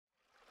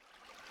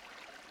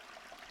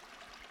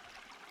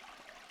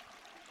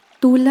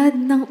Tulad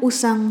ng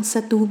usang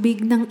sa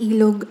tubig ng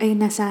ilog ay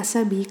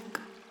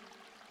nasasabik,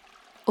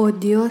 O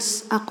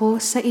Diyos, ako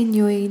sa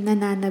inyo'y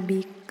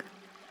nananabik.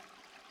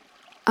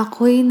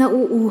 Ako'y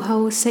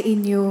nauuhaw sa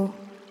inyo,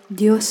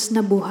 Diyos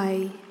na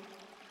buhay.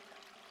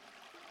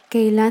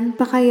 Kailan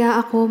pa kaya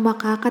ako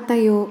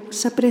makakatayo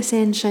sa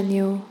presensya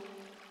niyo?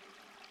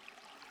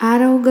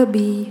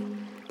 Araw-gabi,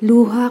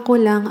 luha ko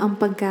lang ang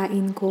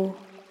pagkain ko,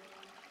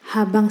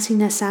 habang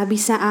sinasabi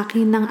sa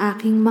akin ng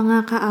aking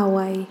mga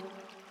kaaway,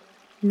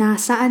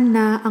 nasaan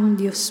na ang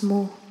Diyos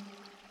mo?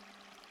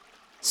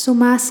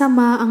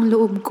 Sumasama ang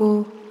loob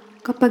ko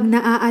kapag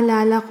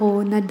naaalala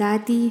ko na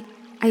dati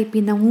ay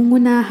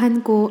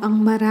pinangungunahan ko ang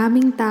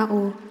maraming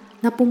tao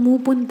na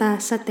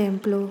pumupunta sa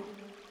templo.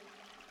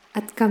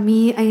 At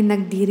kami ay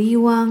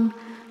nagdiriwang,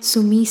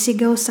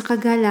 sumisigaw sa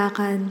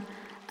kagalakan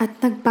at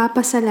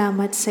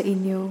nagpapasalamat sa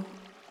inyo.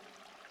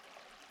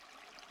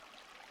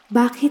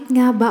 Bakit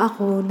nga ba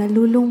ako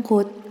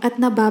nalulungkot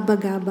at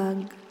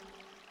nababagabag?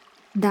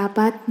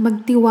 Dapat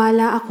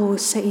magtiwala ako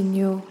sa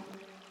inyo.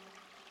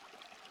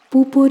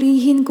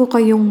 Pupurihin ko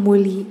kayong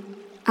muli,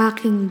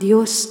 aking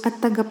Diyos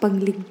at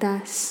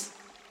tagapagligtas.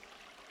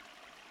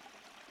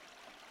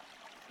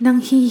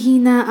 Nang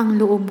hihina ang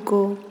loob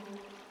ko,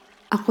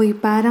 ako'y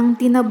parang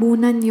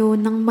tinabunan niyo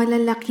ng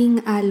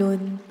malalaking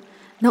alon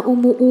na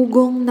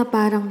umuugong na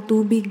parang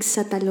tubig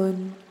sa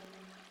talon.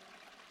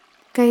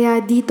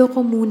 Kaya dito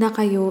ko muna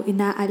kayo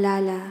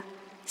inaalala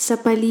sa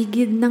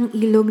paligid ng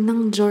ilog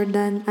ng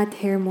Jordan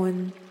at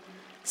Hermon,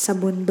 sa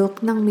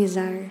bundok ng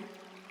Mizar.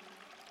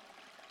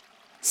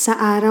 Sa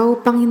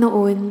araw,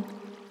 Panginoon,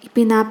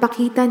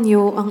 ipinapakita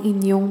niyo ang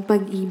inyong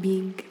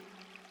pag-ibig.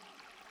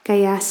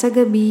 Kaya sa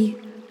gabi,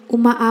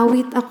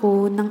 umaawit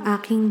ako ng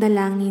aking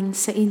dalangin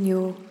sa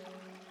inyo,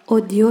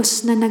 O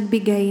Diyos na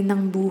nagbigay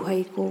ng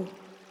buhay ko.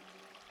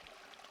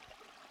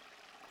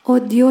 O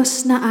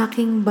Diyos na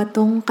aking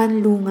batong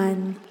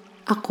kanlungan,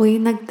 ako'y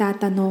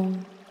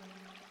nagtatanong,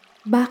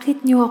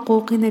 bakit niyo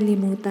ako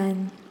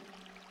kinalimutan?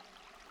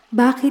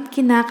 Bakit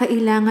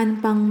kinakailangan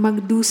pang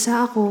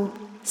magdusa ako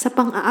sa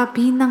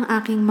pang-aapi ng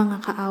aking mga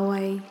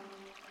kaaway?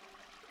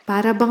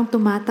 Para bang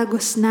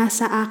tumatagos na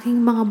sa aking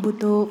mga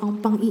buto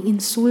ang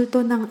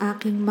pang-iinsulto ng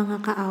aking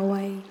mga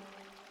kaaway?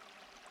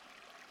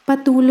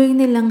 Patuloy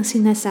nilang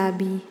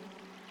sinasabi,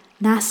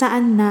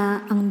 nasaan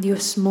na ang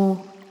Diyos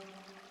mo?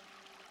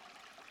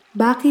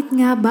 Bakit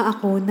nga ba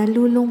ako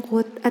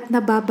nalulungkot at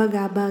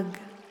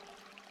nababagabag?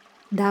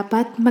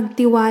 Dapat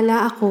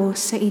magtiwala ako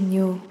sa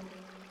inyo.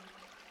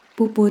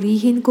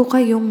 Pupurihin ko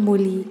kayong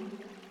muli,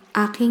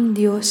 aking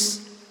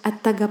Diyos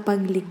at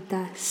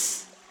tagapagligtas.